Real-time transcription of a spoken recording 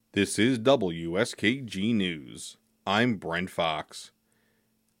This is WSKG News. I'm Brent Fox.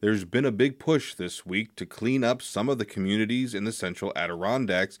 There's been a big push this week to clean up some of the communities in the central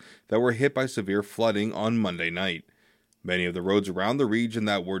Adirondacks that were hit by severe flooding on Monday night. Many of the roads around the region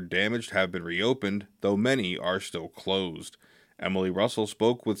that were damaged have been reopened, though many are still closed. Emily Russell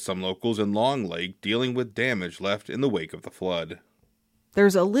spoke with some locals in Long Lake dealing with damage left in the wake of the flood.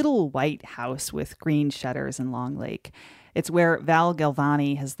 There's a little white house with green shutters in Long Lake. It's where Val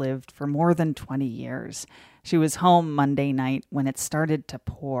Galvani has lived for more than 20 years. She was home Monday night when it started to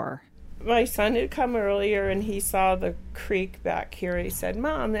pour. My son had come earlier and he saw the creek back here. He said,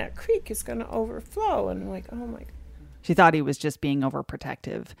 "Mom, that creek is going to overflow." And I'm like, oh my God. She thought he was just being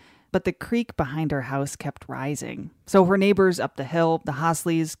overprotective. But the creek behind her house kept rising. So her neighbors up the hill, the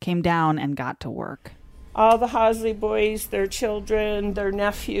Hosleys, came down and got to work. All the Hosley boys, their children, their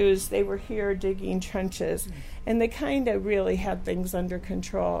nephews, they were here digging trenches. And they kind of really had things under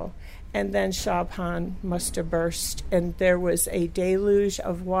control. And then Shaw Pond must have burst. And there was a deluge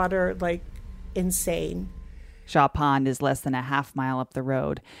of water, like insane. Shaw Pond is less than a half mile up the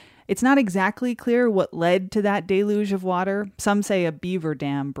road. It's not exactly clear what led to that deluge of water. Some say a beaver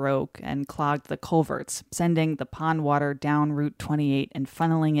dam broke and clogged the culverts, sending the pond water down Route 28 and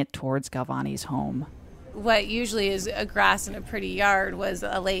funneling it towards Galvani's home. What usually is a grass in a pretty yard was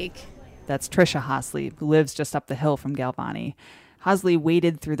a lake. That's Tricia Hosley, who lives just up the hill from Galvani. Hosley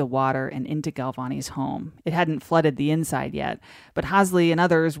waded through the water and into Galvani's home. It hadn't flooded the inside yet, but Hosley and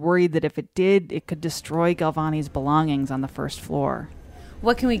others worried that if it did, it could destroy Galvani's belongings on the first floor.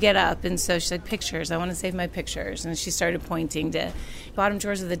 What can we get up? And so she's like, pictures. I want to save my pictures. And she started pointing to bottom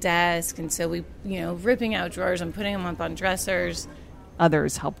drawers of the desk. And so we, ripping out drawers and putting them up on dressers.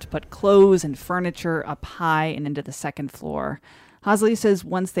 Others helped put clothes and furniture up high and into the second floor. Hosley says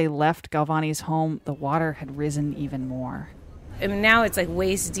once they left Galvani's home, the water had risen even more. I mean, now it's like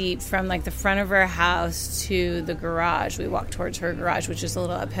waist deep from like the front of our house to the garage. We walked towards her garage, which is a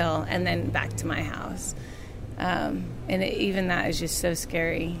little uphill, and then back to my house. Even that is just so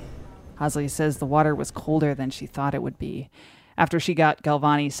scary. Hosley says the water was colder than she thought it would be. After she got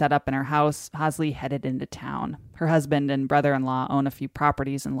Galvani set up in her house, Hosley headed into town. Her husband and brother-in-law own a few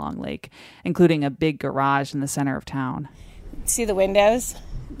properties in Long Lake, including a big garage in the center of town. See the windows?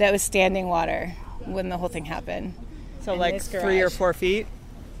 That was standing water when the whole thing happened. So like 3 or 4 feet?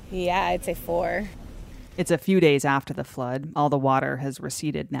 Yeah, I'd say 4. It's a few days after the flood. All the water has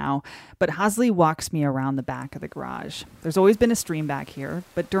receded now. But Hosley walks me around the back of the garage. There's always been a stream back here,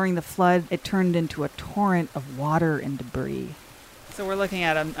 but during the flood, it turned into a torrent of water and debris. So we're looking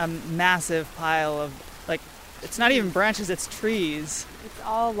at a massive pile of, it's not even branches, it's trees. It's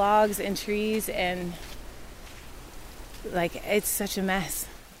all logs and trees, and, it's such a mess.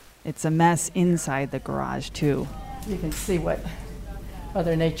 It's a mess inside the garage, too. You can see what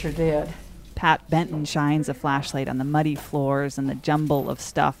Mother Nature did. Pat Benton shines a flashlight on the muddy floors and the jumble of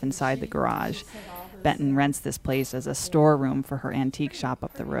stuff inside the garage. Benton rents this place as a storeroom for her antique shop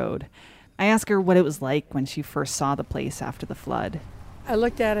up the road. I ask her what it was like when she first saw the place after the flood. I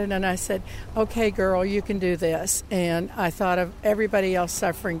looked at it and I said, "Okay, girl, you can do this." And I thought of everybody else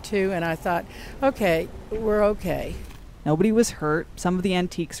suffering too, and I thought, okay, we're okay. Nobody was hurt. Some of the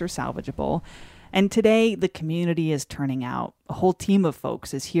antiques are salvageable. And today, the community is turning out. A whole team of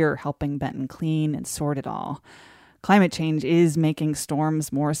folks is here helping Benton clean and sort it all. Climate change is making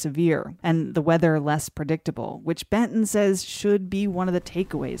storms more severe and the weather less predictable, which Benton says should be one of the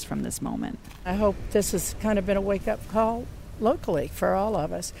takeaways from this moment. I hope this has kind of been a wake-up call locally for all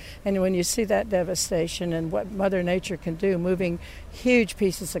of us. And when you see that devastation and what Mother Nature can do, moving huge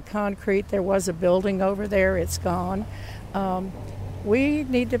pieces of concrete, there was a building over there, it's gone. We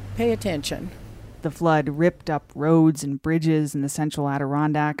need to pay attention. The flood ripped up roads and bridges in the central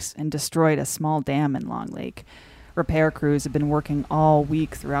Adirondacks and destroyed a small dam in Long Lake. Repair crews have been working all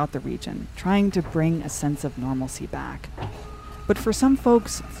week throughout the region, trying to bring a sense of normalcy back. But for some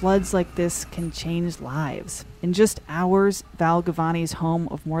folks, floods like this can change lives. In just hours, Val Galvani's home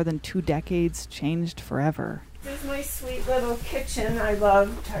of more than 2 decades changed forever. Here's my sweet little kitchen I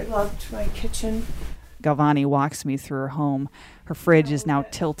loved my kitchen. Galvani walks me through her home. Her fridge is now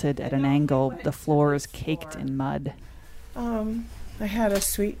tilted at an angle. The floor is caked in mud. I had a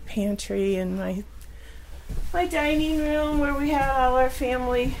sweet pantry in my dining room where we had all our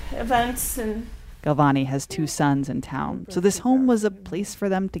family events. And Galvani has 2 sons in town, so this home was a place for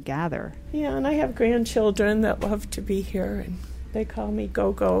them to gather. Yeah, and I have grandchildren that love to be here, and they call me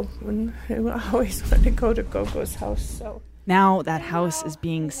Go-Go, and I always want to go to Go-Go's house, so... Now that house is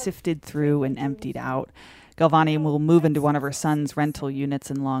being sifted through and emptied out. Galvani will move into one of her son's rental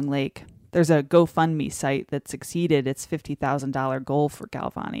units in Long Lake. There's a GoFundMe site that's exceeded its $50,000 goal for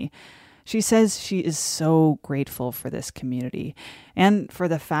Galvani. She says she is so grateful for this community and for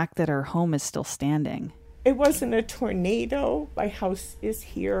the fact that her home is still standing. It wasn't a tornado. My house is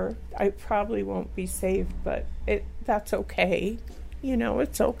here. I probably won't be saved, but that's okay. You know,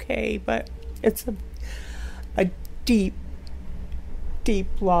 it's okay, but it's a deep,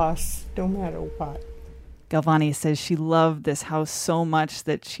 deep loss no matter what. Galvani says she loved this house so much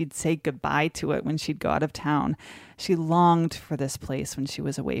that she'd say goodbye to it when she'd go out of town. She longed for this place when she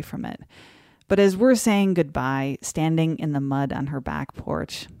was away from it. But as we're saying goodbye, standing in the mud on her back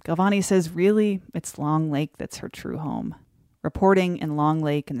porch, Galvani says really it's Long Lake that's her true home. Reporting in Long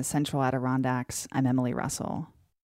Lake in the Central Adirondacks, I'm Emily Russell.